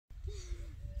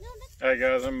Alright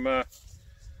guys, I'm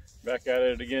back at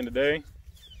it again today. I'm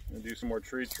gonna do some more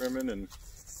tree trimming and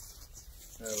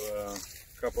have a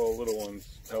couple of little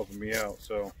ones helping me out,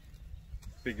 so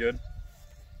be good.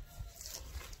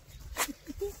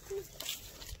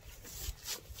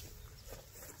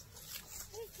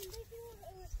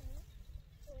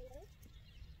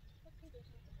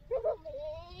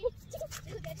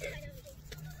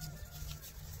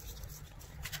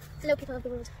 Hello people of the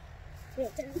world.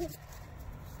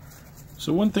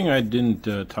 So one thing I didn't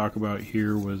talk about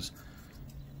here was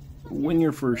when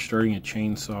you're first starting a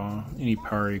chainsaw, any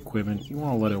power equipment, you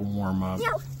want to let it warm up.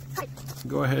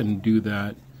 Go ahead and do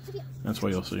that. That's why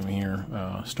you'll see me here.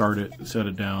 Start it, set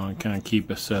it down, and kind of keep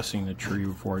assessing the tree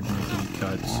before I make any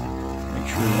cuts. Make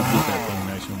sure you get that thing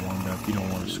nice and warmed up. You don't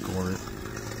want to score it.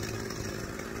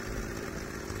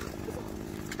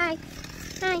 Hi.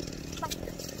 Hi.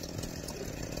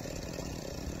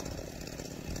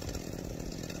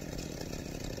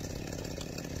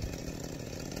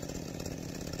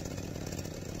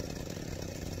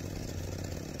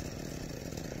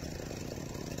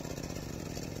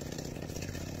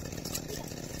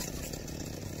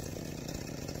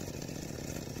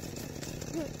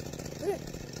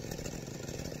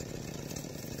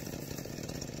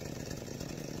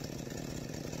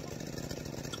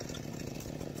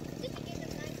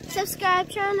 Subscribe,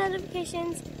 turn on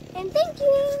notifications, and thank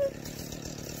you!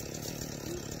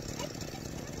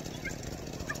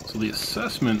 So the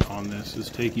assessment on this is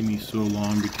taking me so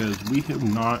long because we have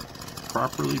not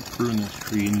properly pruned this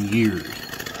tree in years.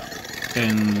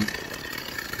 And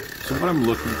so what I'm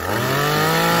looking for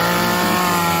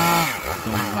is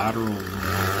the lateral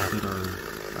limbs that are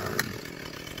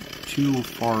too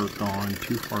far gone,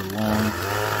 too far long.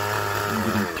 I'm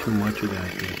getting too much of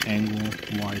that angle,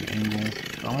 wide angle.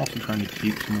 I'm also trying to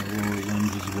keep some of the lower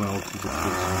limbs as well because it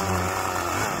gives some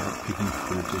picking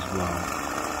fruits as well.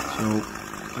 So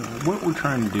what we're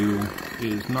trying to do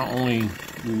is not only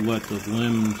let the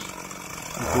limbs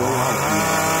grow out,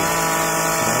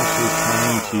 but also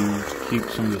trying to keep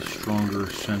some of the stronger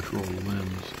central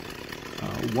limbs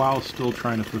while still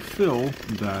trying to fulfill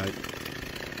that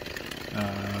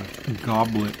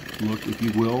goblet look, if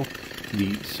you will,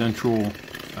 the central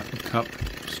cup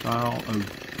style of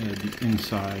the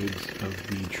insides of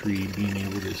the tree, being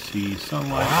able to see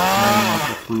sunlight shining off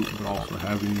the fruit, but also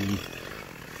having the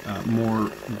more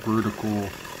vertical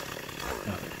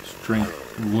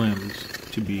strength limbs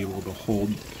to be able to hold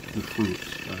the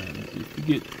fruits. If you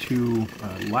get too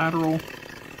lateral,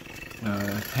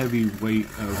 heavy weight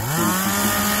of fruit is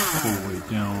going to pull weight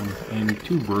down, and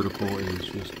too vertical is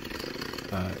just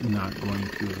not going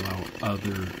to allow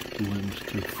other limbs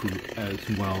to fruit as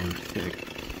well or thick.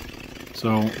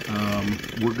 So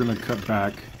we're going to cut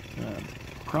back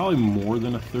probably more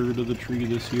than 1/3 of the tree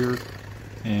this year,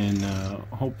 and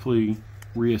hopefully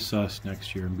reassess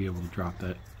next year and be able to drop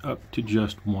that up to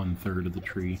just 1/3 of the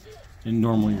tree. And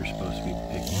normally you're supposed to be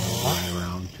picking right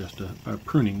around just a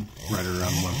pruning right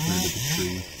around 1/3 of the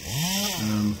tree.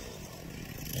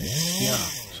 Yeah,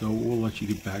 so we'll let you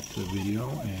get back to the video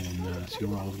and see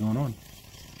what all is going on.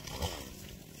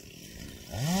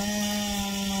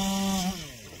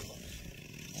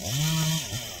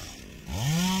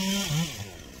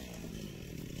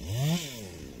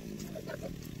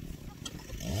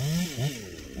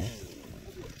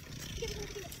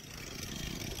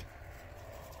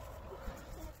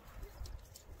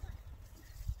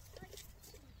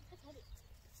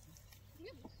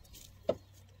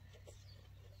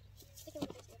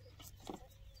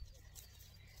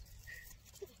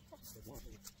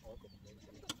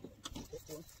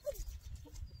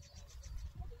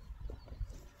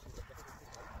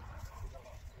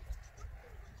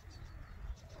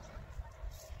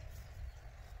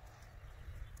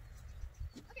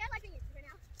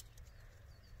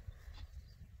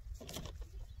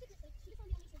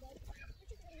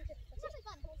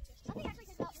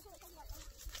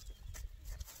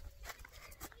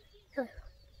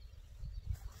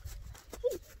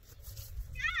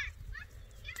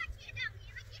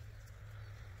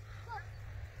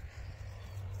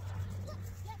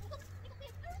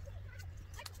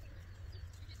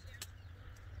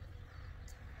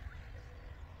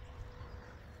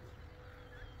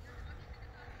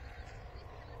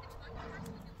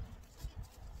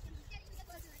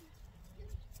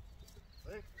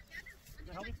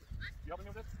 Help me? You helping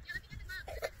me with this?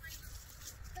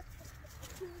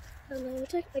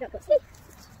 I got this.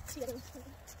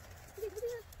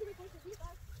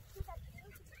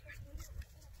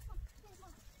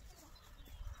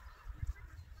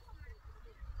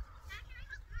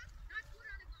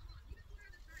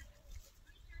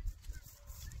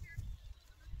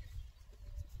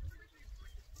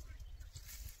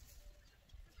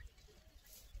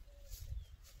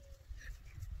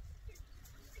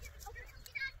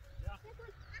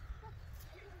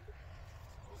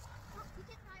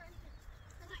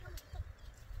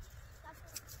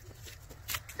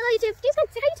 YouTube. Do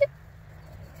say hi, YouTube.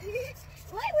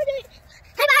 What? We're doing.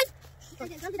 Hi, bye.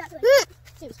 Okay, don't do that.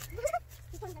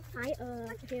 Hi,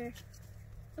 here.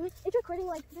 It's recording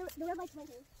like the red light's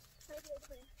blinking.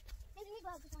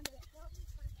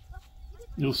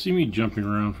 You'll see me jumping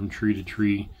around from tree to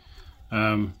tree.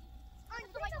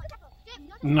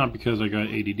 Not because I got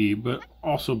ADD, but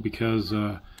also because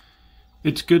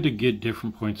it's good to get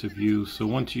different points of view. So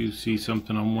once you see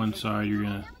something on one side, you're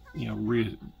gonna,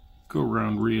 go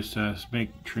around, reassess,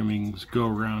 make trimmings, go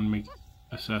around, make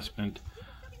assessment,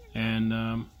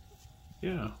 and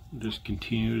just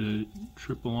continue to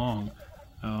trip along.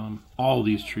 All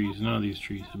these trees, none of these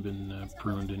trees have been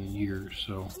pruned in years,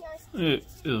 so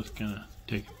it's gonna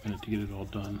take a minute to get it all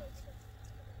done.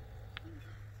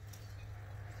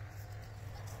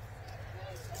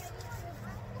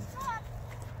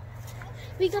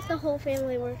 We got the whole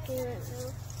family working right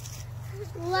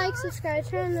now. Like, subscribe,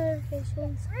 turn on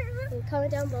notifications, and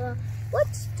comment down below. What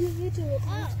do you do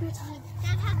at your time?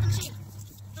 Dad has the machine.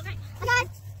 Okay. Okay.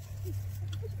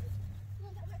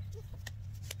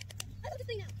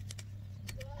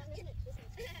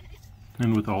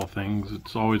 And with all things,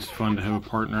 it's always fun to have a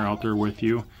partner out there with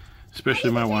you.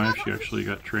 Especially my wife. She actually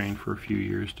got trained for a few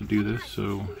years to do this,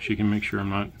 so she can make sure I'm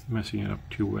not messing it up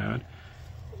too bad.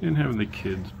 And having the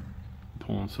kids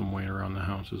pulling some weight around the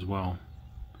house as well.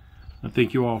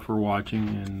 Thank you all for watching,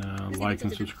 and like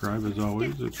and subscribe as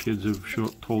always. The kids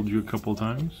have told you a couple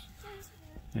times.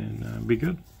 And be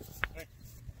good.